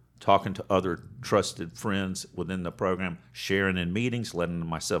sponsor, talking to other trusted friends within the program, sharing in meetings, letting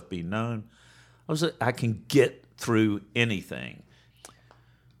myself be known. I can get through anything.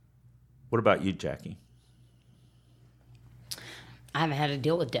 What about you, Jackie? I haven't had to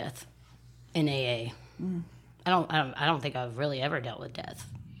deal with death in AA. I don't think I've really ever dealt with death.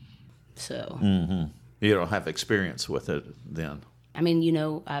 So You don't have experience with it then. I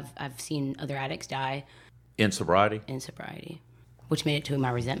mean, I've seen other addicts die In sobriety? in sobriety, which made it to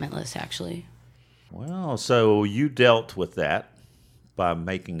my resentment list, actually. Well, so you dealt with that by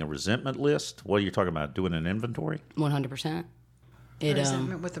making a resentment list. What are you talking about? Doing an inventory? 100%.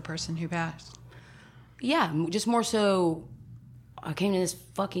 Resentment with the person who passed. Yeah, just more so, I came to this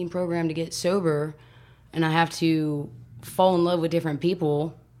fucking program to get sober, and I have to fall in love with different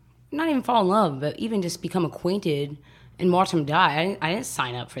people. Not even fall in love, but even just become acquainted and watch them die. I didn't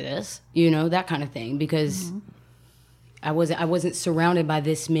sign up for this, that kind of thing, because I wasn't surrounded by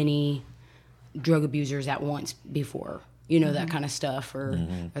this many drug abusers at once before, that kind of stuff,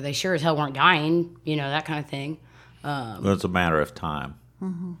 or they sure as hell weren't dying, that kind of thing. Well, it's a matter of time.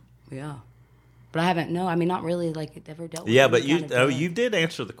 Yeah. But I haven't, not really, ever dealt with Yeah, but any kind of death. you did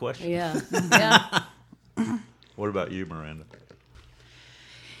answer the question. Yeah. Yeah. What about you, Miranda?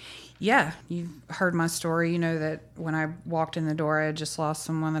 Yeah, you've heard my story. You know that when I walked in the door, I had just lost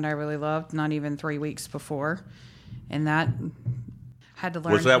someone that I really loved, not even 3 weeks before. And that had to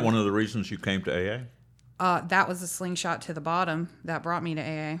learn. Was that one of the reasons you came to AA? That was a slingshot to the bottom that brought me to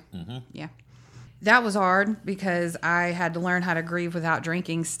AA. Yeah. That was hard because I had to learn how to grieve without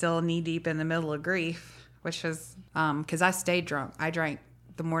drinking, still knee deep in the middle of grief, which was because I stayed drunk. I drank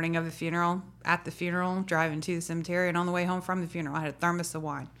the morning of the funeral, at the funeral, driving to the cemetery, and on the way home from the funeral, I had a thermos of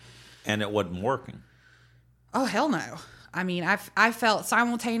wine. And it wasn't working. Oh, hell no. I mean, I felt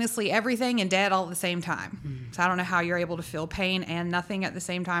simultaneously everything and dead all at the same time. So I don't know how you're able to feel pain and nothing at the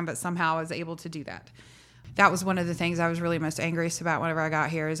same time, but somehow I was able to do that. That was one of the things I was really most angriest about whenever I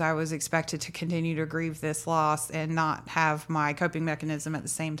got here, is I was expected to continue to grieve this loss and not have my coping mechanism at the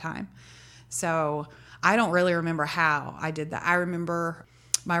same time. So I don't really remember how I did that. I remember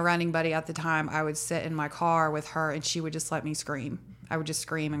my running buddy at the time, I would sit in my car with her and she would just let me scream. I would just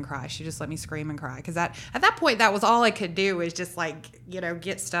scream and cry. She just let me scream and cry. Because at that point, that was all I could do, was just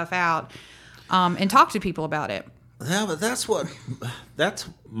get stuff out and talk to people about it. Yeah, but that's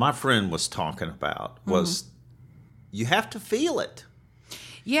my friend was talking about, was you have to feel it.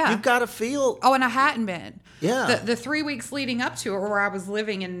 Yeah. You've got to feel. Oh, and I hadn't been. Yeah. The 3 weeks leading up to it, where I was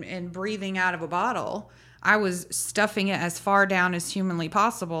living and breathing out of a bottle, I was stuffing it as far down as humanly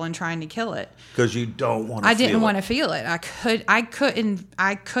possible and trying to kill it. Because you don't want to feel it. I didn't want to feel it.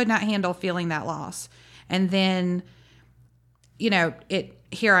 I could not handle feeling that loss. And then,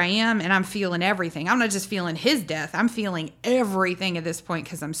 here I am and I'm feeling everything. I'm not just feeling his death. I'm feeling everything at this point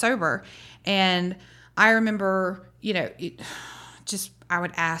because I'm sober. And I remember, I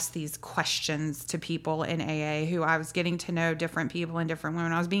would ask these questions to people in AA who I was getting to know, different people and different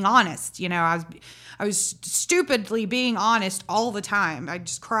women. I was being honest. I was stupidly being honest all the time. I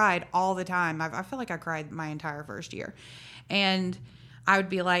just cried all the time. I feel like I cried my entire first year. And I would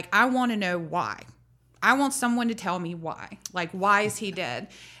be like, I want to know why. I want someone to tell me why. Why is he dead?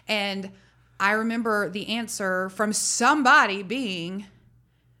 And I remember the answer from somebody being,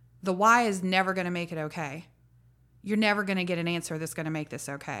 the why is never going to make it okay. You're never going to get an answer that's going to make this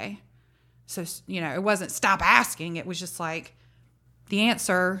okay. So, it wasn't stop asking. It was just the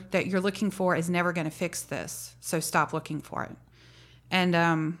answer that you're looking for is never going to fix this. So stop looking for it.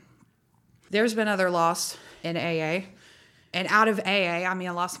 And there's been other loss in AA. And out of AA, I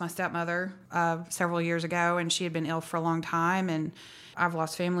lost my stepmother several years ago, and she had been ill for a long time. And I've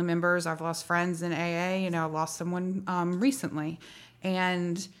lost family members. I've lost friends in AA. I lost someone recently.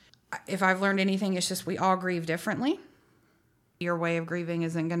 And if I've learned anything, it's just we all grieve differently. Your way of grieving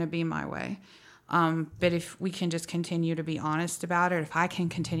isn't going to be my way. But if we can just continue to be honest about it, if I can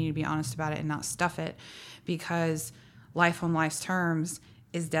continue to be honest about it and not stuff it, because life on life's terms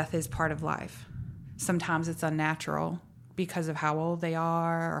is death is part of life. Sometimes it's unnatural because of how old they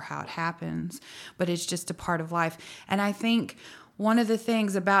are or how it happens, but it's just a part of life. And I think one of the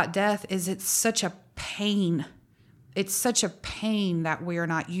things about death is it's such a pain. It's such a pain that we're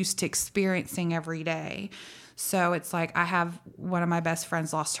not used to experiencing every day. So it's I have one of my best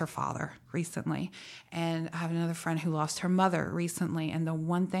friends lost her father recently, and I have another friend who lost her mother recently. And the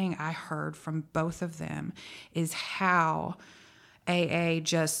one thing I heard from both of them is how AA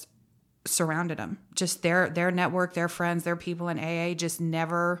just surrounded them. Just their network, their friends, their people in AA just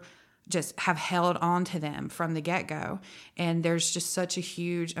never just have held on to them from the get-go. And there's just such a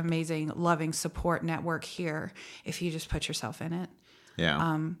huge, amazing, loving support network here if you just put yourself in it.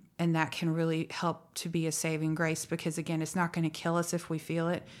 Yeah. And that can really help to be a saving grace, because again, it's not going to kill us if we feel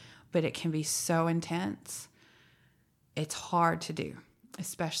it, but it can be so intense. It's hard to do,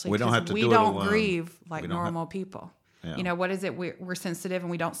 especially because we don't grieve like normal people. Yeah. You know, what is it? We're sensitive and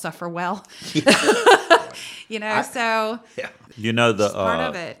we don't suffer well. You know, Yeah. You know, the part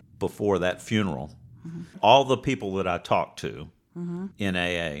of it. Before that funeral, all the people that I talked to in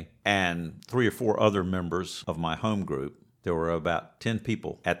AA and 3 or 4 other members of my home group, there were about 10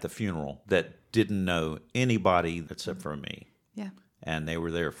 people at the funeral that didn't know anybody except for me. Yeah. And they were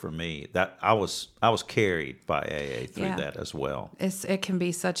there for me. That I was carried by AA through that as well. It can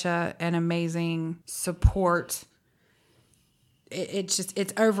be such an amazing support.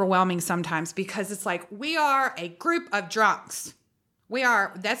 It's overwhelming sometimes, because it's like, we are a group of drunks.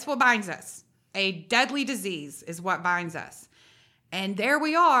 That's what binds us. A deadly disease is what binds us. And there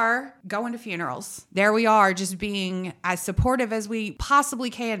we are going to funerals. There we are just being as supportive as we possibly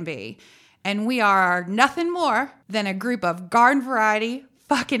can be. And we are nothing more than a group of garden variety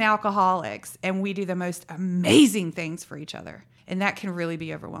fucking alcoholics. And we do the most amazing things for each other. And that can really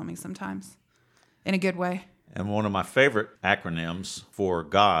be overwhelming sometimes, in a good way. And one of my favorite acronyms for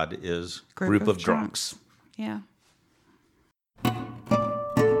God is Group of Drunks. Yeah.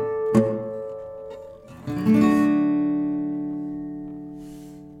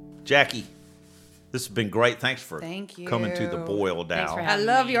 Jackie, this has been great. Thanks for Thank you. coming to the Boiled Thanks Owl. for I having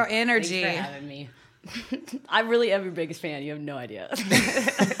love me. your energy. Thanks for having me. I really am your biggest fan. You have no idea.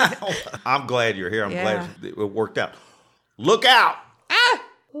 I'm glad you're here. I'm Yeah. glad it worked out. Look out! Ah!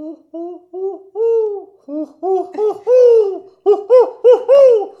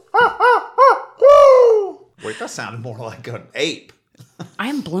 Wait, that sounded more like an ape. I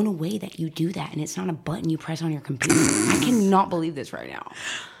am blown away that you do that, and it's not a button you press on your computer. I cannot believe this right now.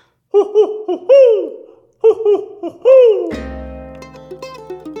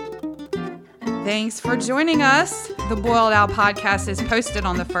 Thanks for joining us. The Boiled Owl podcast is posted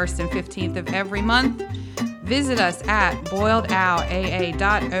on the 1st and 15th of every month. Visit us at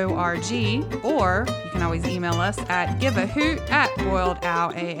boiledowlaa.org, or you can always email us at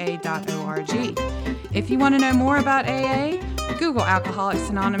giveahoot@boiledowlaa.org. If you want to know more about AA, Google Alcoholics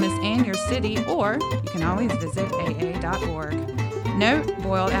Anonymous and your city, or you can always visit aa.org. Note,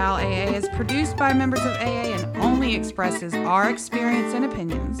 Boiled Owl AA is produced by members of AA and only expresses our experience and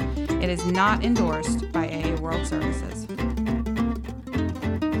opinions. It is not endorsed by AA World Services.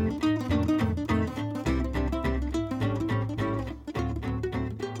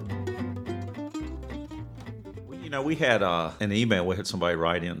 You know, we had an email. We had somebody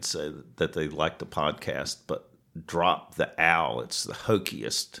write in and say that they liked the podcast, but drop the owl. It's the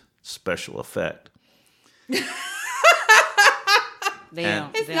hokiest special effect.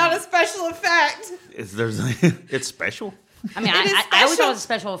 It's Not a special effect. It's special. I mean, It is I always special. thought it was a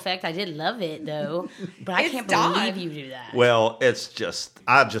special effect. I did love it, though. But I It's can't done. believe you do that. Well, I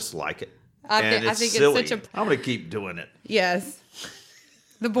just like it. I And think it's it's silly. such a- I'm going to keep doing it. Yes.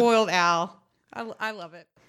 The Boiled Owl. I love it.